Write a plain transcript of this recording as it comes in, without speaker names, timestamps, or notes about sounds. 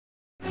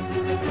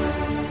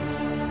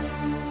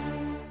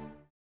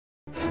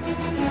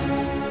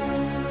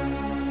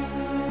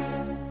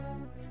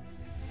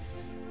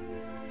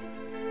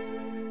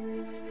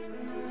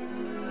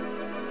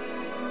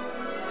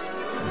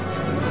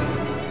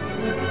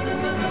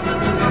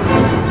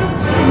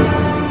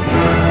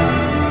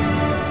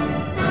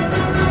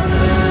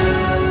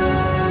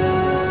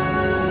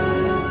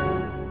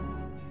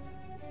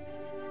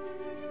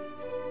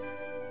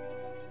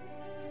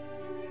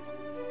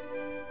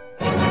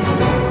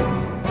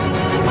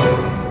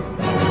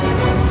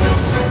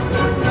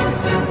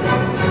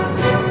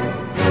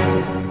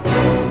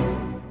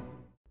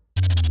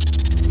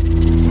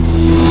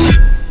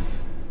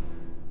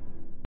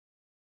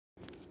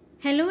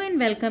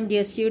welcome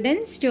dear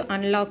students to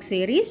Unlock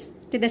series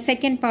to the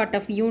second part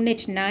of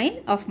Unit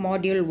 9 of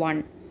Module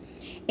 1.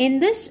 In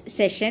this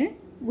session,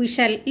 we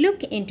shall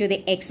look into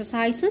the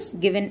exercises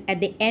given at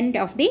the end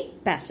of the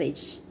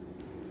passage.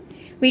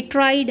 We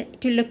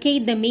tried to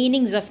locate the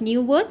meanings of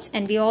new words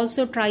and we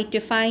also tried to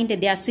find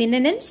their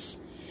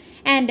synonyms,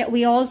 and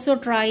we also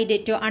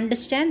tried to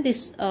understand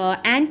these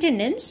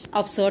antonyms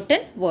of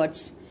certain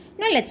words.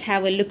 Now let's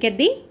have a look at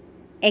the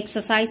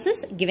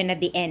exercises given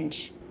at the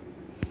end.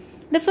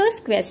 The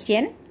first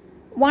question,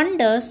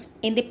 wonders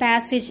in the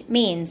passage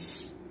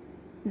means.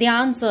 The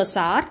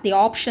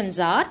options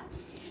are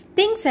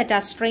things that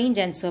are strange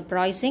and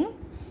surprising,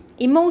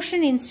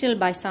 emotion instilled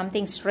by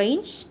something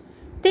strange,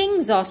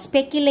 thinks or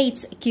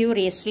speculates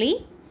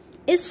curiously,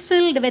 is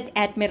filled with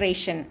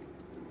admiration.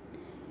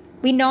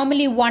 We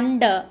normally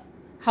wonder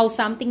how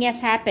something has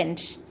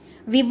happened.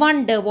 We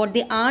wonder what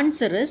the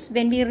answer is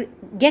when we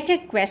get a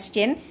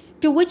question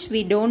to which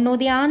we don't know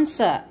the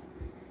answer.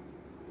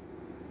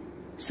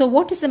 So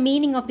what is the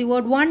meaning of the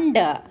word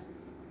wonder?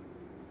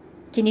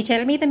 Can you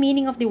tell me the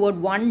meaning of the word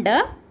wonder?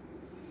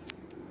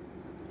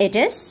 It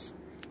is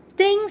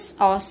thinks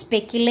or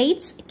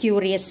speculates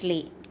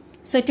curiously.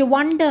 So to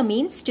wonder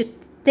means to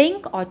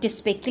think or to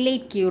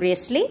speculate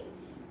curiously,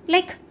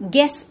 like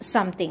guess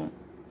something.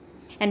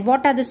 And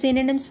what are the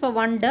synonyms for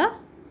wonder?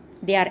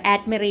 They are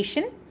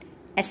admiration,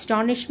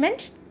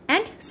 astonishment,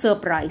 and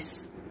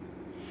surprise.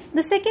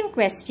 The second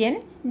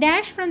question,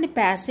 dash from the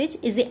passage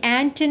is the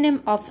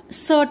antonym of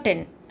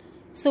certain.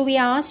 So we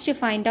are asked to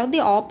find out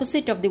the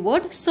opposite of the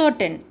word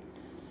certain.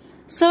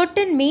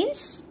 Certain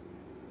means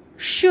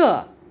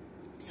sure.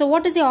 So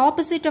what is the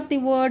opposite of the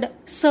word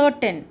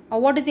certain,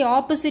 or what is the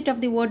opposite of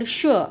the word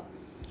sure?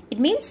 It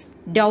means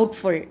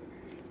doubtful.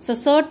 So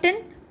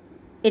certain,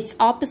 its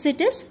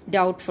opposite is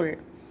doubtful.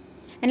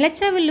 And let's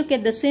have a look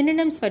at the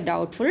synonyms for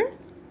doubtful.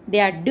 They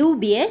are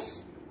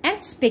dubious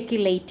and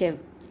speculative.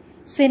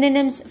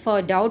 Synonyms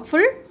for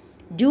doubtful,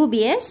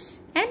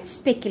 dubious and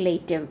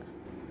speculative.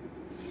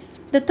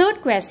 The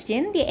third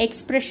question, the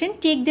expression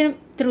take them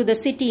through the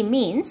city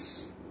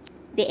means.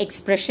 The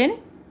expression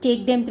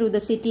take them through the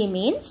city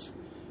means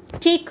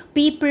take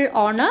people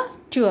on a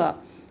tour.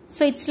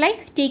 So it's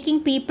like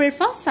taking people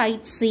for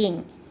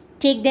sightseeing.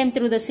 Take them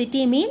through the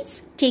city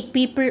means take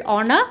people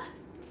on a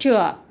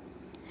tour.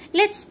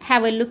 Let's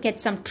have a look at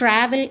some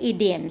travel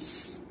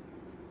idioms.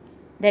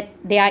 That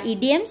they are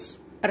idioms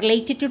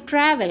related to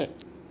travel.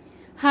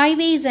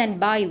 Highways and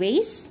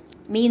byways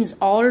means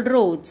all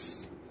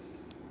roads.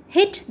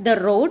 Hit the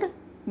road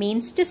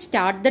means to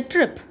start the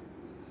trip.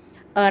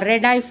 A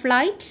red-eye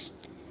flight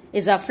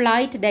is a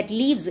flight that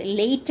leaves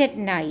late at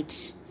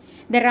night.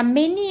 There are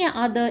many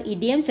other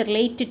idioms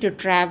related to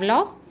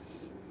travel.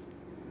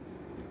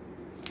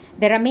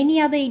 There are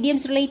many other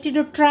idioms related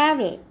to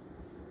travel.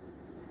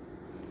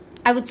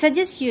 I would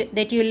suggest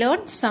that you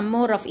learn some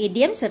more of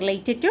idioms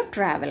related to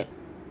travel.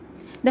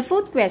 The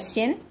fourth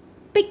question,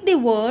 pick the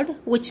word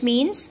which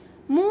means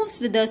moves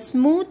with a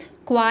smooth,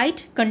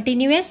 quiet,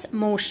 continuous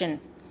motion.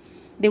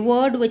 The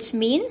word which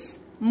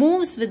means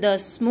moves with a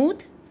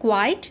smooth,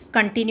 quiet,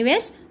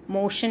 continuous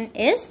motion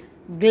is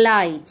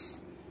glides.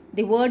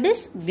 The word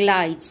is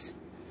glides.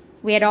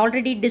 We had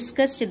already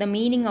discussed the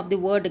meaning of the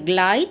word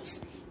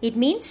glides. It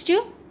means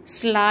to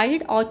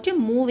slide or to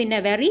move in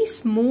a very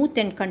smooth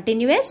and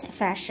continuous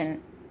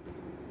fashion.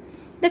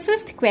 The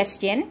fifth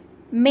question,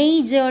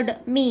 majored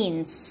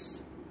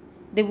means.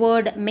 The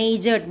word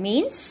majored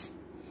means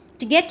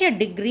to get a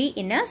degree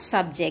in a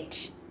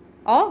subject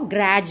or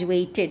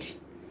graduated.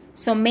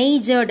 So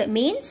majored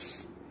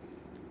means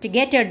to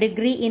get a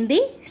degree in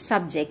the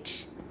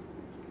subject.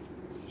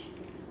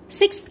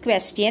 Sixth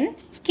question,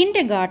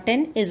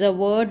 kindergarten is a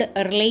word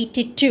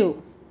related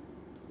to.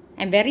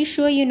 I'm very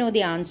sure you know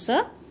the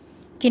answer.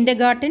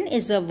 Kindergarten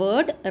is a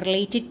word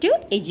related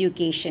to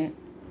education.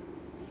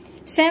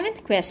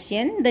 Seventh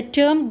question, the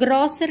term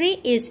grocery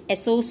is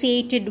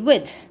associated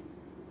with.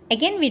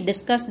 Again, we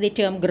discussed the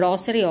term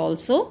grocery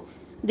also.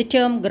 The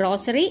term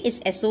grocery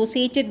is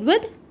associated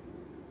with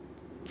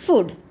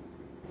food.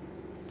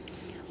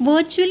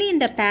 Virtually in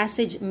the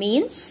passage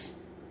means.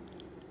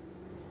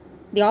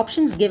 The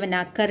options given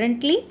are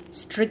currently,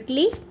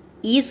 strictly,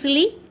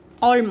 easily,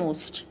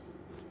 almost.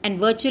 And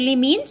virtually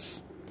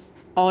means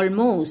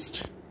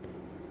almost.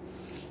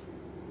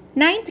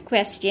 Ninth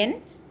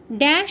question,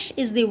 dash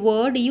is the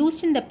word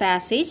used in the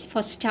passage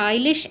for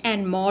stylish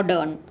and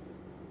modern.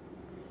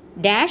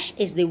 Dash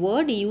is the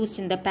word used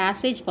in the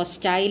passage for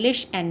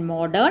stylish and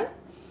modern.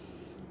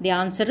 The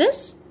answer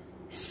is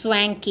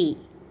swanky.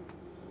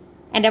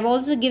 And I've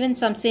also given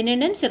some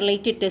synonyms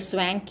related to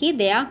swanky.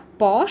 They are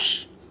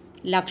posh,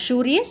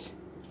 luxurious,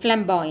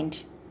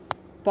 flamboyant.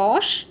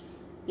 Posh,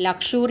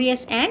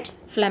 luxurious and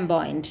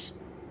flamboyant.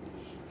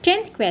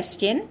 10th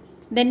question,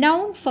 the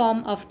noun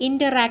form of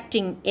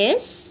interacting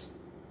is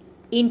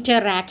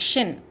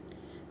interaction.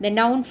 The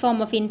noun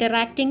form of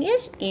interacting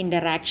is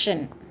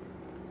interaction.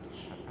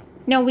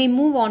 Now we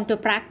move on to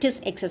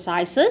practice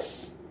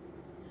exercises.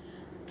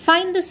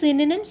 Find the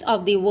synonyms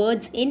of the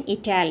words in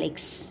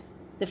italics.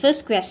 The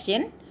first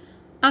question,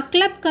 A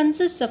club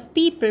consists of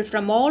people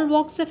from all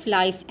walks of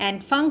life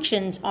and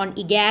functions on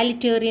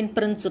egalitarian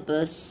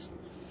principles.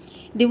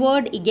 The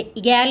word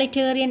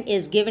egalitarian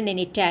is given in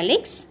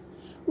italics.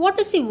 What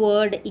does the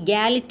word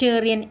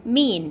egalitarian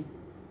mean?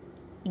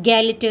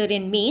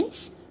 Egalitarian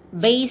means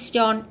based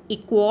on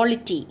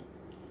equality.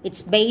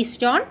 It's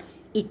based on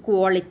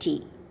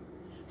equality.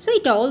 So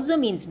it also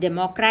means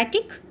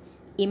democratic,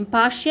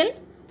 impartial,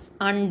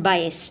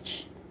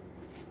 unbiased.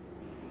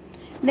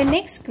 The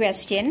next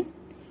question.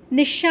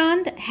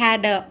 Nishant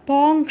had a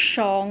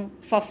penchant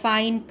for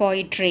fine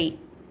poetry.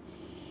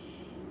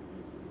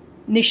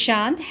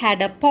 Nishant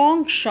had a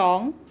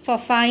penchant for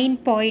fine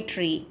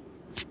poetry.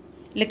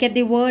 Look at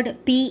the word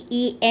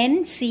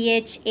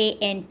penchant.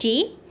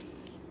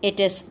 It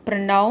is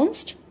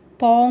pronounced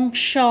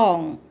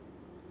penchant.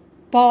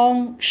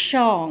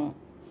 Penchant.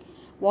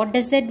 What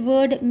does that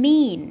word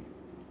mean?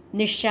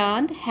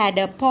 Nishant had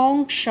a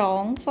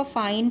penchant for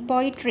fine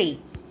poetry.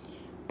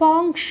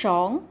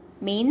 Penchant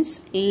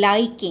means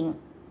liking.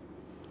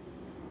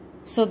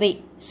 So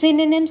the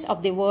synonyms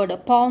of the word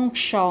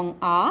penchant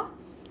are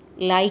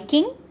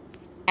liking,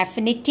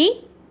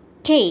 affinity,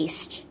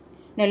 taste.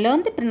 Now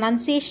learn the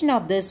pronunciation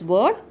of this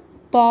word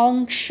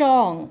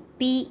penchant.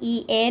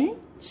 Penchant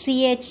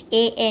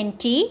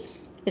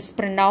is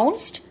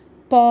pronounced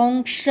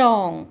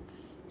penchant.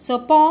 So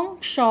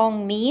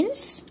penchant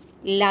means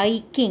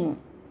liking.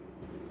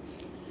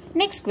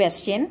 Next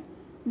question.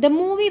 The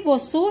movie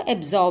was so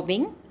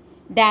absorbing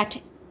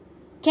that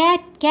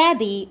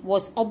Kathy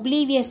was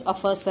oblivious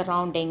of her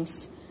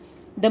surroundings.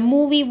 The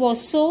movie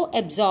was so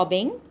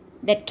absorbing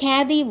that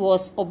Kathy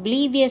was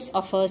oblivious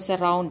of her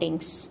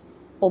surroundings.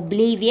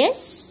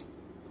 Oblivious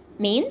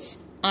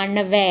means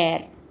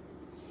unaware.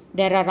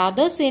 There are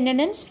other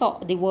synonyms for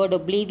the word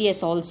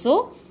oblivious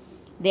also.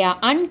 They are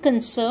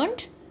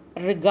unconcerned,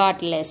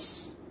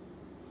 regardless.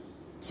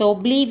 So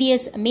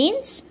oblivious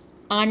means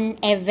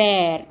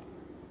unaware,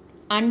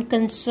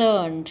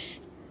 unconcerned,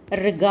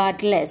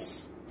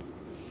 regardless.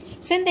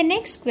 So in the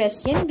next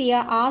question, we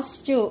are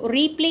asked to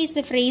replace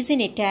the phrase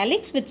in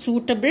italics with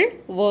suitable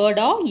word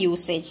or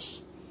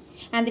usage.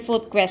 And the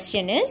fourth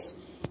question is,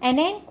 an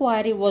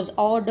enquiry was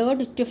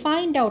ordered to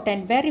find out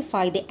and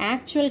verify the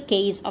actual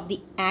case of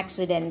the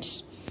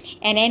accident.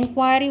 An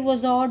enquiry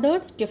was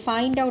ordered to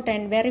find out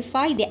and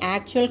verify the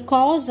actual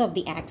cause of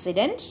the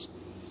accident.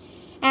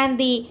 And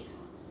the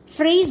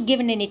phrase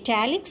given in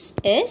italics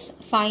is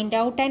find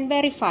out and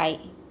verify.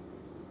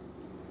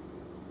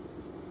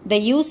 The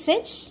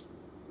usage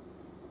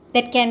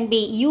that can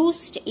be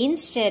used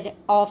instead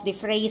of the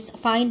phrase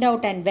find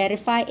out and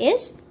verify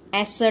is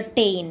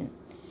ascertain.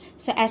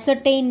 So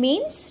ascertain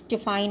means to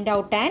find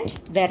out and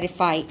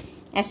verify.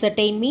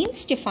 Ascertain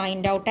means to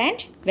find out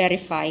and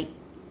verify.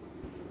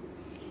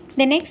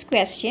 The next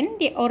question,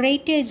 the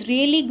orator is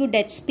really good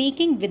at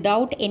speaking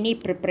without any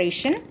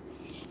preparation,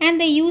 and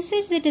the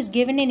usage that is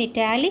given in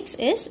italics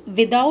is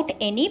without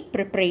any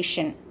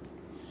preparation.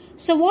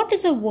 So what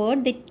is a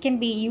word that can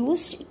be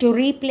used to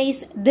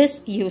replace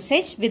this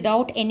usage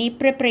without any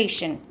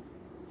preparation?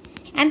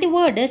 And the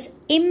word is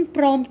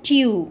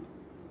impromptu.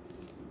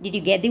 Did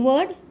you get the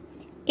word?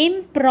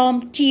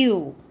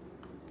 Impromptu.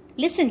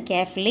 Listen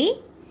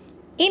carefully.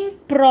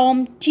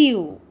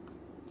 Impromptu.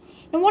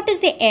 Now what is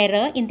the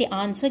error in the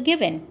answer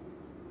given?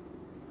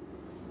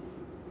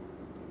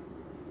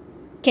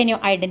 Can you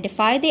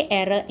identify the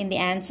error in the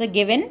answer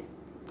given?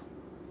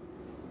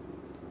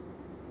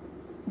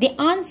 The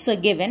answer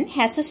given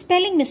has a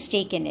spelling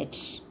mistake in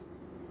it.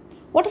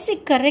 What is the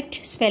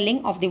correct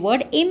spelling of the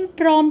word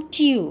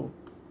impromptu?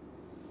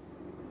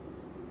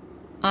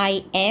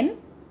 I-M-P-R-O-M-P-T-U.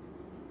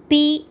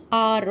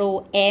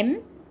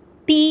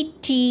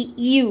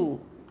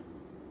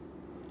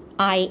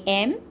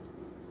 I-M-P-R-O-M-P-T-U.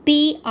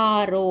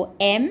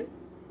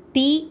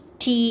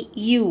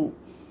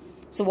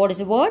 So what is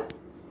the word?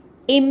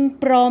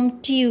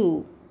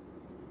 Impromptu.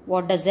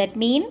 What does that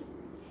mean?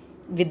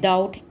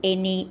 Without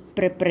any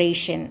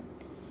preparation.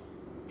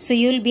 So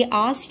you will be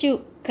asked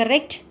to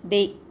correct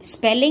the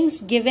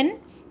spellings given.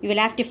 You will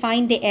have to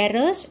find the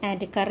errors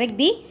and correct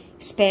the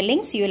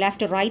spellings. You will have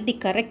to write the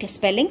correct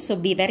spellings. So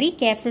be very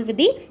careful with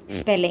the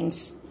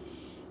spellings.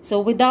 So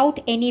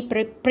without any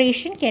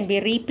preparation can be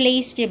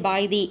replaced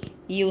by the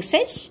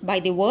usage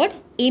by the word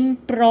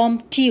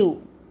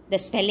impromptu. The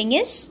spelling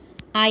is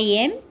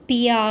I-M-P-R-O-M-P-T-U.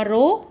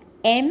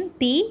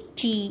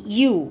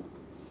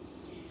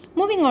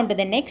 Moving on to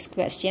the next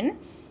question.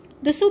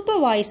 The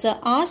supervisor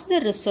asked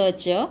the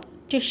researcher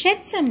to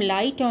shed some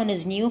light on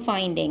his new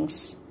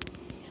findings.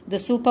 The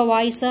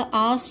supervisor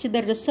asked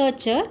the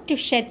researcher to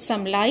shed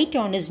some light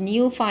on his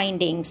new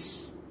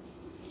findings.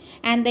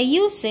 And the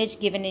usage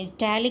given in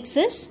italics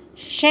is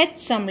shed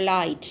some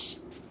light.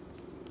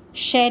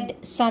 Shed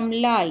some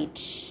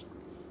light.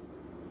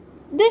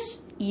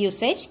 This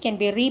usage can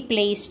be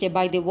replaced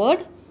by the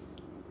word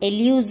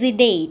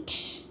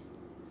elucidate.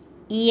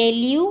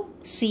 E-L-U-C-I-D-A-T.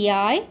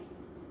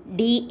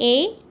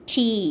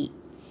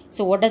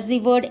 So what does the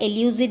word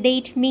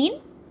elucidate mean?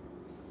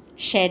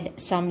 Shed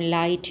some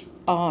light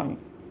on.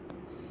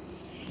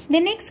 The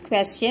next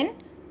question.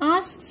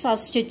 asks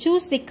us to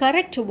choose the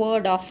correct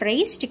word or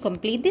phrase to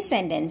complete the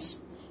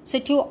sentence. So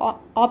two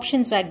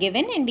options are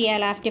given and we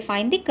will have to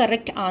find the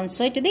correct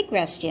answer to the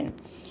question.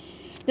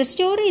 The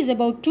story is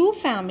about two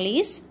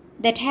families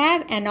that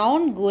have an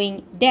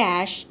ongoing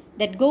dash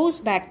that goes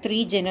back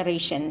 3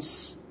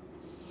 generations.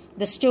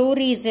 The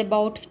story is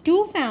about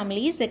two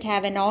families that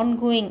have an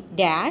ongoing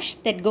dash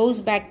that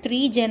goes back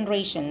 3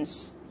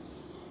 generations.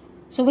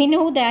 So we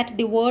know that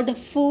the word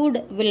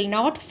food will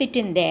not fit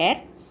in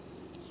there.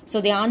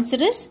 So the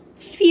answer is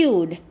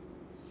feud.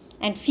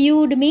 And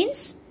feud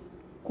means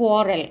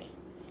quarrel.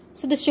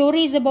 So the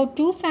story is about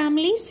two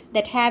families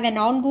that have an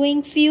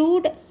ongoing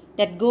feud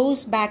that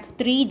goes back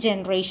 3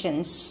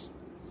 generations.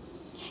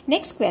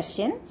 Next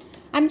question.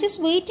 I'm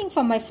just waiting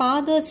for my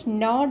father's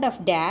nod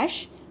of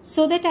dash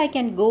so that I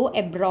can go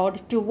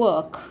abroad to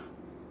work.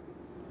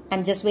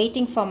 I'm just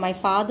waiting for my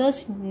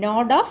father's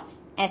nod of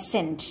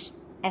assent.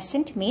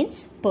 Assent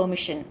means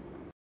permission.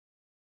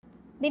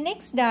 The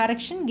next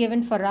direction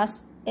given for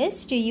us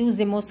is to use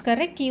the most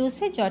correct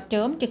usage or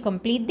term to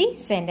complete the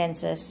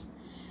sentences.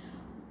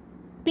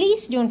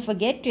 Please don't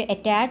forget to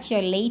attach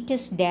your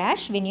latest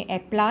dash when you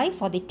apply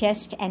for the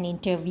test and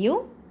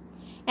interview.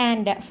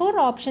 And 4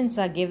 options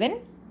are given.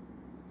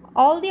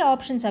 All the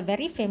options are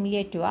very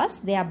familiar to us.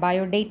 They are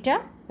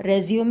biodata,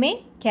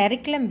 resume,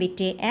 curriculum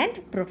vitae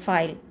and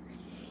profile.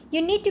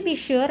 You need to be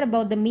sure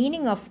about the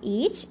meaning of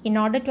each in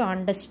order to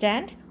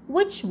understand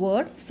which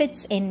word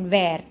fits in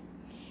where.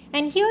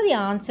 And here the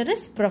answer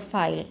is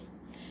profile.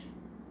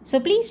 So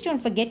please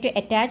don't forget to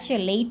attach your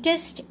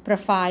latest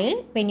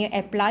profile when you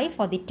apply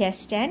for the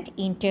test and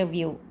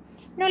interview.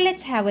 Now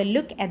let's have a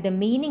look at the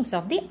meanings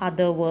of the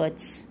other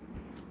words.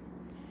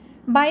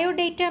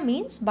 Biodata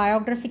means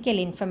biographical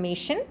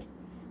information,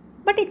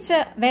 but it's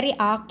a very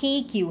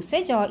archaic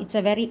usage or it's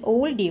a very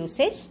old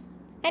usage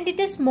and it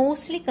is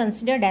mostly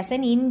considered as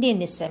an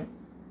Indianism.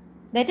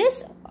 That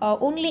is,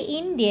 only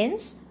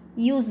Indians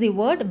use the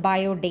word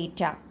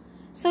biodata.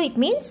 So it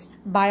means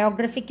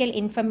biographical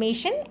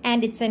information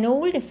and it's an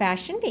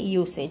old-fashioned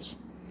usage.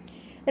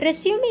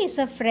 Resume is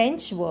a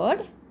French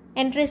word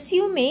and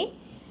resume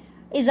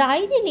is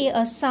ideally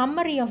a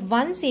summary of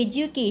one's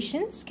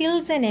education,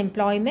 skills and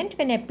employment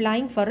when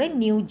applying for a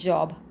new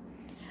job.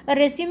 A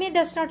resume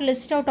does not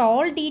list out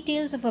all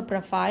details of a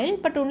profile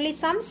but only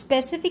some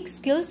specific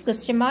skills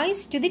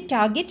customized to the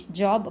target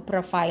job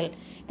profile.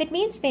 That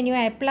means when you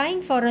are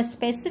applying for a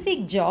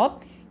specific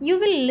job, you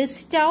will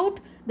list out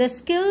the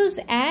skills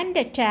and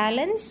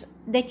talents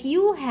that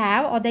you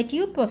have or that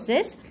you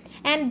possess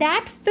and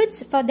that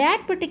fits for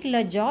that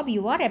particular job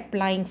you are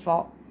applying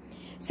for.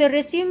 So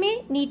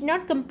resume need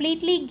not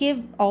completely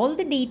give all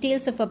the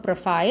details of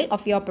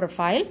your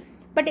profile,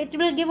 but it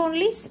will give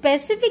only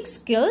specific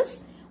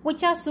skills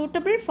which are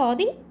suitable for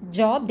the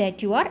job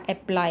that you are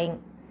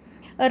applying.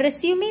 A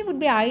resume would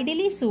be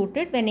ideally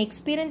suited when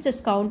experience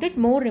is counted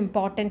more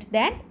important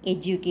than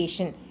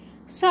education.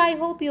 So I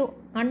hope you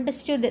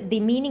understood the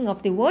meaning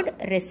of the word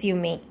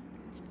resume.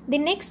 The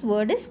next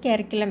word is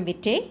curriculum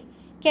vitae.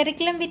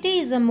 Curriculum vitae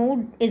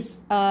is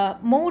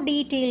more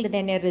detailed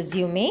than a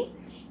resume,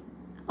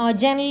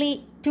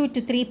 generally 2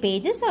 to 3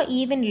 pages or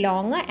even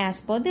longer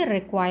as per the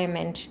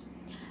requirement.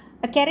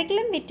 A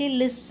curriculum vitae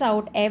lists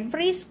out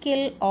every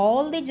skill,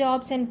 all the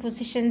jobs and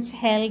positions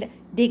held,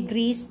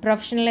 degrees,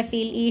 professional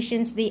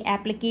affiliations the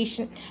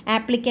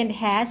applicant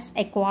has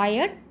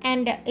acquired,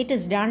 and it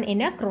is done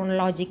in a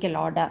chronological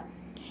order.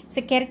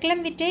 So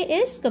curriculum vitae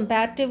is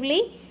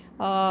comparatively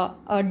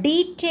a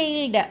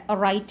detailed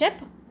write-up,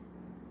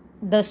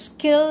 the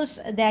skills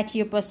that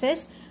you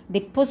possess,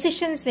 the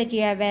positions that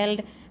you have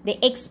held,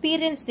 the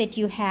experience that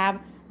you have,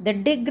 the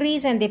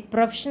degrees and the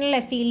professional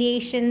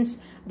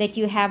affiliations that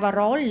you have are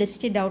all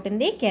listed out in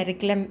the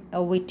curriculum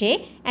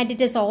vitae, and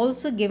it is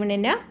also given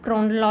in a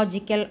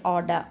chronological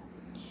order.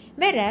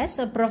 Whereas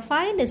a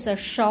profile is a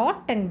short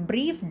and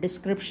brief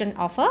description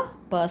of a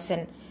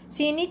person.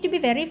 So you need to be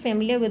very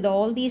familiar with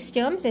all these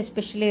terms,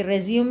 especially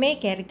resume,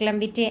 curriculum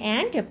vitae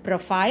and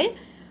profile.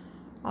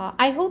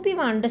 I hope you've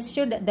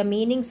understood the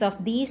meanings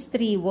of these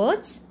 3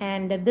 words,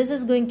 and this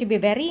is going to be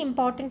very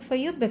important for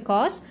you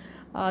because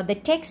the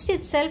text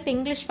itself,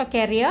 English for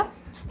Career,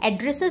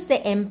 addresses the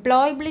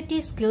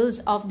employability skills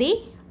of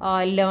the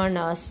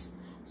learners.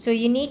 So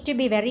you need to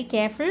be very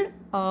careful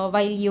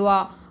while you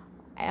are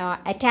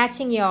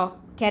attaching your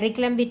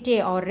curriculum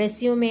vitae or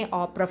resume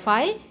or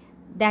profile.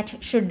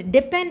 That should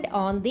depend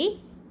on the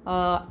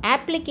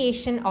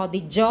application or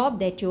the job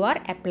that you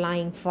are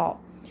applying for.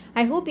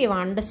 I hope you have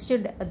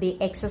understood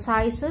the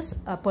exercises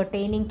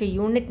pertaining to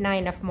Unit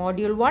 9 of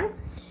Module 1.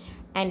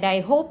 And I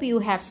hope you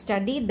have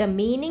studied the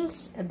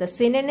meanings, the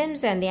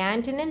synonyms and the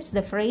antonyms,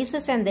 the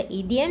phrases and the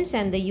idioms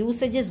and the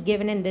usages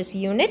given in this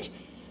unit.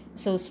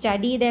 So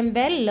study them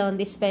well, learn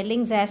the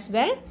spellings as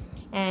well.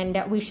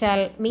 And we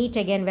shall meet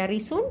again very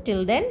soon.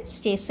 Till then,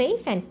 stay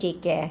safe and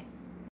take care.